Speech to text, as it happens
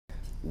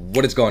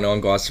What is going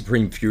on, guys?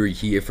 Supreme Fury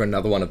here for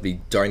another one of the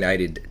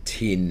donated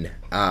tin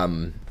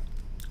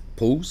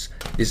pulls.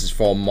 This is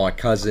from my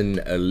cousin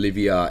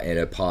Olivia and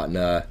her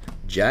partner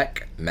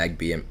Jack,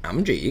 Maagby Im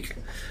Jeck.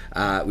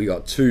 We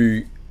got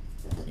two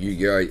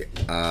Yugioh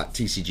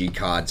TCG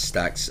card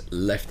stacks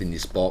left in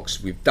this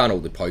box. We've done all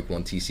the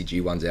Pokemon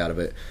TCG ones out of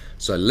it,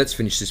 so let's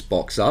finish this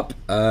box up.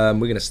 We're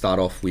going to start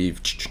off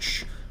with,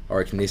 I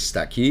reckon, this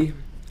stack here,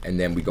 and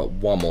then we got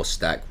one more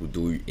stack we'll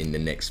do in the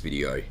next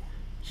video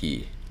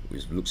here,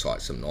 which looks like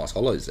some nice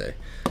hollows there.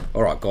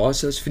 Alright guys,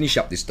 so let's finish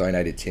up this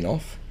donated tin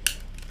off.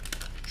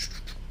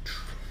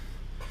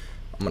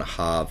 I'm going to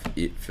halve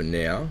it for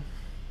now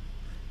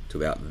to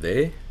about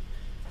there.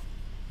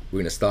 We're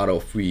going to start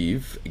off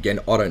with, again,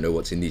 I don't know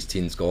what's in these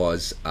tins,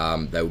 guys.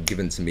 They were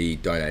given to me,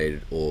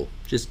 donated, or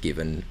just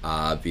given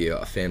via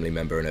a family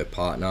member and her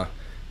partner.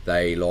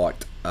 They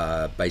liked,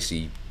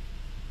 basically,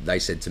 they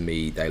said to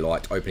me they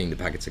liked opening the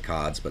packets of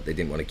cards, but they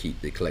didn't want to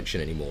keep the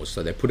collection anymore.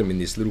 So they put them in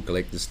this little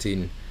collector's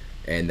tin,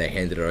 and they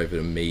handed it over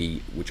to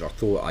me, which I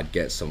thought I'd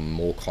get some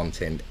more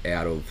content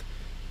out of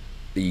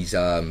these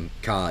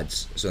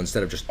cards. So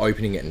instead of just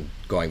opening it and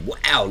going,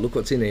 wow, look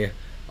what's in here,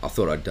 I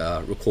thought I'd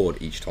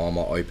record each time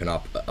I open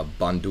up a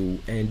bundle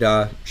and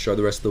show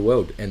the rest of the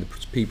world and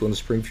the people on the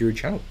Supreme Fury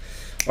channel.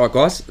 Alright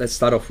guys, let's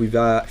start off with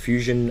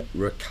Fusion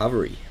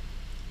Recovery.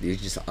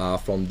 These are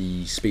from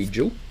the Speed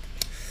Duel.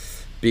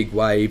 Big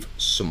Wave,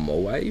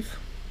 Small Wave.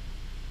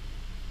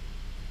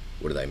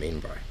 What do they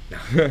mean, bro?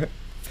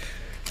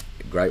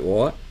 Great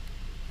White.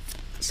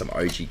 Some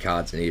OG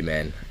cards in here,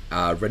 man.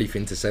 Ready for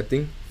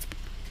Intercepting.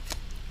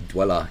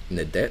 Dweller in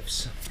the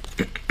Depths.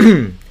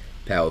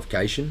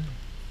 Powerfication.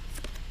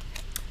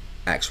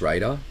 Axe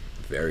Raider,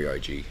 very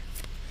OG.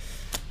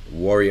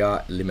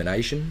 Warrior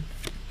Elimination.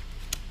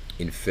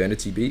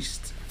 Infernity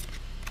Beast.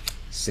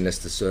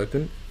 Sinister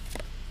Serpent.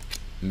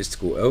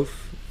 Mystical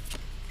Elf.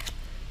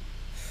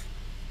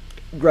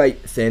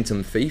 Great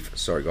Phantom Thief,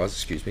 sorry guys,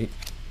 excuse me.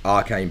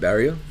 Arcane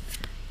Barrier.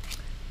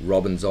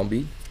 Robin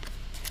Zombie.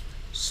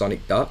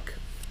 Sonic Duck.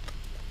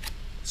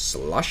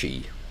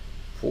 Slushy.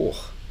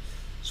 Oh,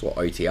 that's what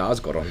OTR's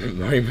got on the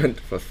moment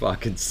for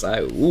fucking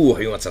sale. Ooh,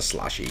 who wants a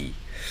slushy?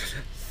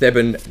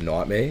 Thebin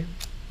Nightmare.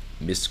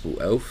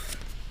 Mystical Elf.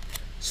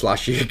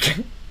 Slushy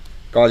again.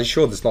 Guys, you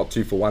sure there's not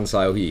 2-for-1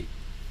 sale here?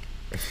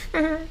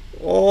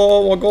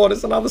 Oh my god,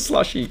 it's another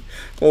slushy.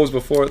 What was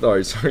before it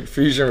though? Sorry,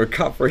 Fusion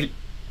Recovery.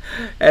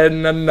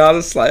 And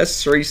another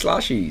slash, 3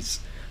 slushies.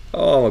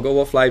 Oh my god,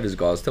 what flavors,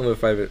 guys? Tell me what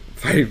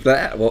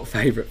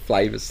favorite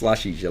flavor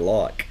slushies you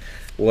like.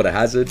 Water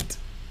Hazard.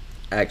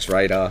 Axe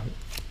Raider.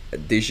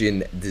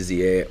 Edition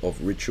Desire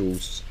of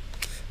Rituals.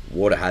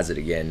 Water Hazard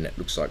again. It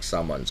looks like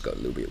someone's got a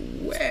little bit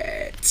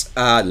wet.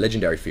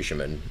 Legendary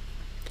Fisherman.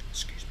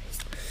 Excuse me.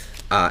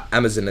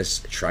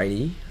 Amazoness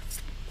Trainee.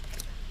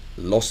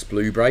 Lost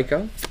Blue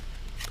Breaker.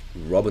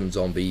 Robin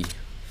Zombie.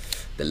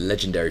 The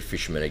Legendary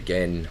Fisherman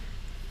again.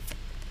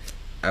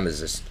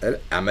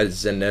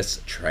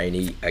 Amazoness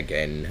Trainee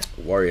again.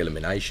 Warrior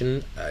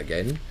Elimination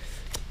again.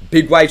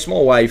 Big Wave,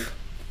 Small Wave.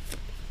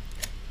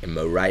 And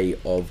Array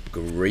of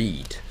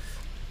Greed.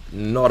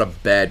 Not a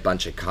bad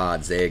bunch of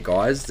cards there,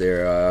 guys.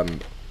 They're a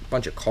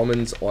bunch of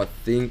commons, I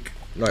think.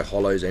 No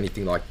hollows,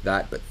 anything like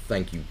that. But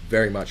thank you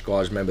very much,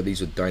 guys. Remember, these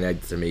were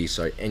donated to me,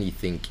 so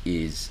anything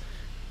is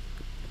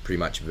pretty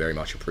much very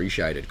much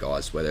appreciated,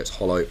 guys. Whether it's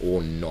hollow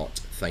or not,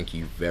 thank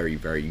you very,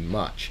 very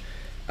much.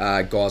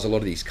 Guys, a lot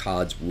of these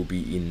cards will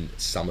be in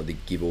some of the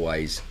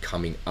giveaways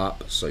coming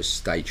up, so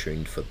stay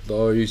tuned for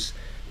those.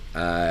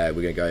 We're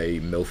going to go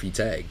Melfi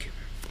Tag.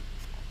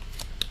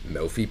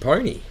 Melfi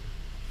Pony.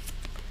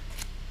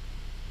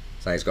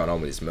 Something's going on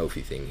with this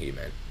Melfi thing here,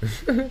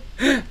 man.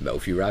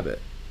 Melfi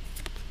Rabbit.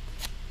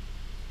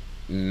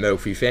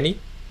 Melfi Fenny.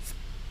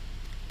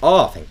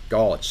 Oh, thank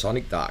God,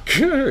 Sonic Duck.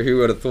 Who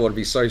would have thought I'd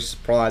be so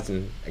surprised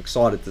and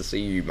excited to see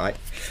you, mate.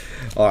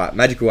 Alright,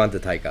 Magical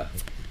Undertaker.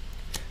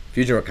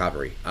 Fusion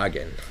Recovery,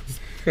 again.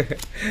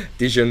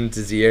 Edition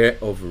Desire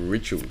of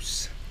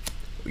Rituals.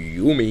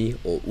 Yumi,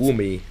 or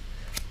Umi.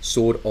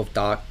 Sword of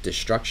Dark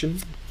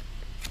Destruction.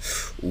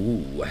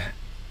 Ooh.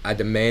 A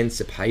Demand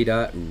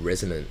Cepeda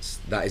Resonance.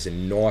 That is a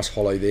nice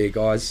hollow there,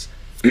 guys.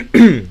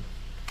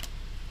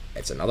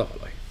 It's another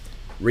hollow.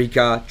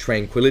 Rika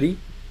Tranquility.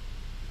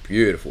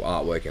 Beautiful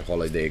artwork and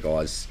hollow there,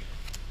 guys.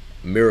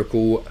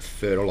 Miracle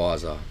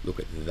Fertilizer. Look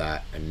at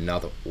that.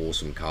 Another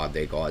awesome card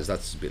there, guys.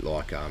 That's a bit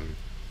like,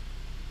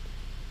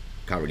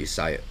 can't really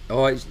say it.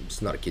 Oh,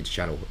 it's not a kid's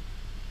channel.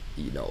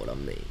 You know what I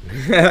mean.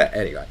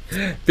 Anyway,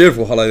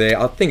 beautiful hollow there.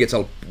 I think it's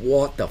a,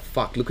 what the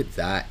fuck, look at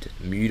that.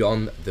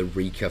 Mudon the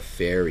Rika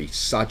Fairy.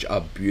 Such a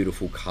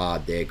beautiful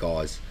card there,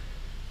 guys.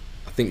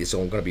 I think it's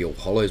all going to be all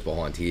hollows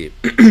behind here.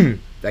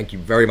 Thank you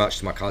very much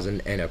to my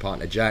cousin and her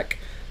partner Jack.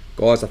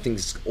 Guys, I think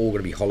it's all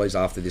going to be hollows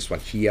after this one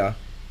here.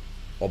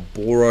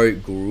 Oboro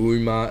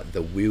Guruma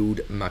the Wild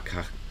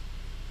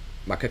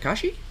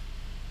Makakashi?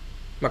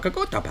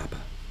 Makagota Papa.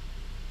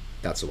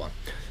 That's the one.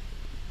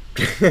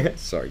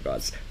 Sorry,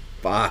 guys.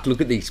 Fuck,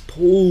 look at these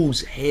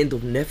pulls. Hand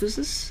of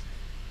Nemesis.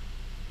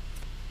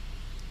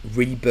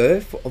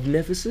 Rebirth of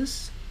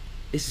Nemesis.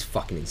 This is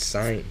fucking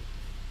insane.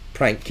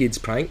 Prank kids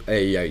prank.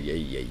 Hey,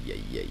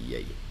 yeah.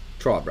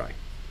 Try, bro.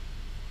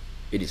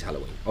 It is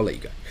Halloween. I'll let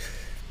you go.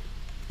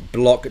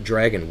 Block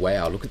Dragon.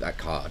 Wow, look at that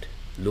card.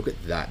 Look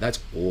at that. That's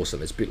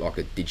awesome. It's a bit like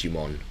a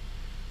Digimon,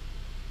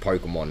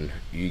 Pokemon,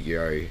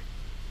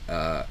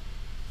 Yu-Gi-Oh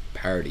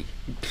parody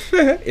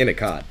in a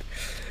card.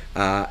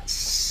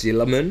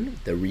 Cinnamon,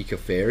 the Rika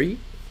Fairy.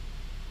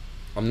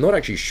 I'm not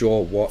actually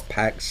sure what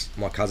packs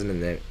my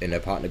cousin and her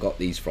partner got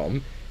these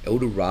from.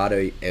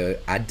 Eldorado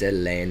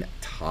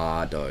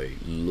Adelantado.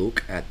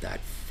 Look at that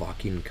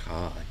fucking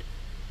card.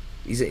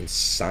 These are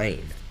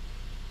insane.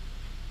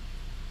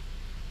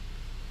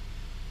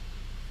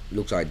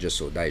 Looks like I just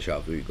saw Deja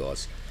Vu,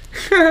 guys.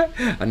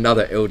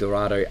 Another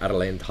Eldorado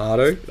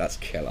Adelantado. That's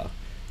killer.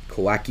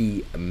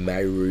 Kawaki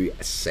Maru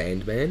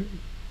Sandman.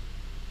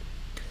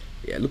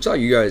 Yeah, it looks like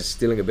you guys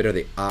stealing a bit of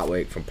the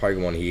artwork from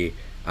Pokemon here.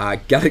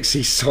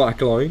 Galaxy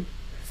Cyclone.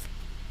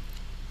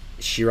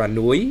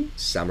 Shiranui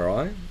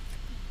Samurai.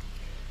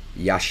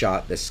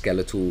 Yasha the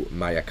Skeletal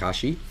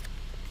Mayakashi.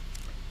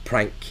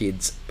 Prank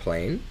Kids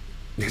Plan.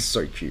 That's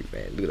so cute,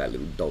 man. Look at that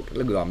little dog.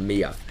 Look at that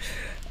Mia.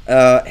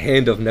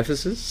 Hand of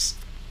Nephesis.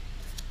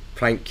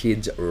 Prank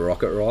Kids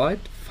Rocket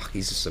Ride. Fuck,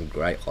 these are some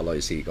great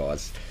hollows here,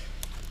 guys.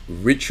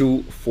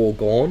 Ritual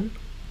Foregone.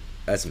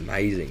 That's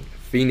amazing.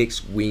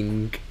 Phoenix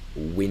Wing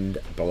Wind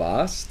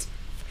Blast.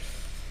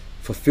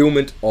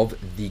 Fulfillment of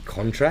the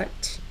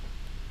Contract.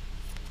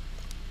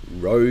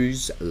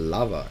 Rose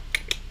Lover.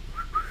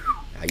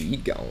 How you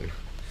going?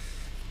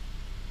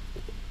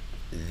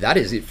 That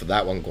is it for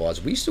that one,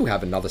 guys. We still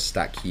have another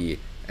stack here,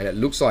 and it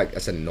looks like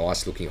that's a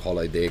nice looking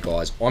hollow there,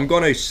 guys. I'm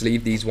going to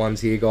sleeve these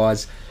ones here,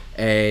 guys,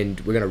 and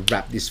we're going to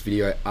wrap this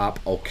video up.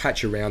 I'll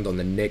catch you around on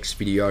the next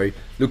video.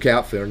 Look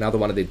out for another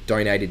one of the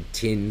donated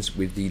tins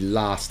with the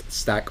last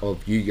stack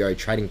of Yu-Gi-Oh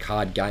trading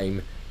card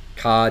game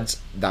cards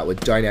that were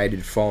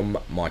donated from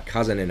my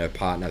cousin and her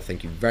partner.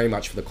 Thank you very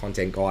much for the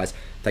content, guys.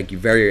 Thank you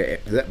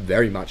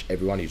very much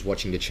everyone who's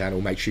watching the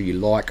channel. Make sure you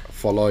like,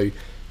 follow,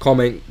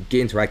 comment,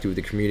 get interactive with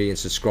the community, and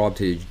subscribe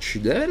to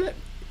the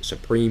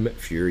Supreme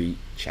Fury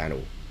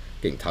channel.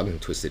 Getting tongue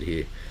twisted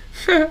here.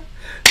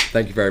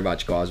 Thank you very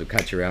much, guys. We'll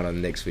catch you around on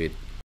the next vid.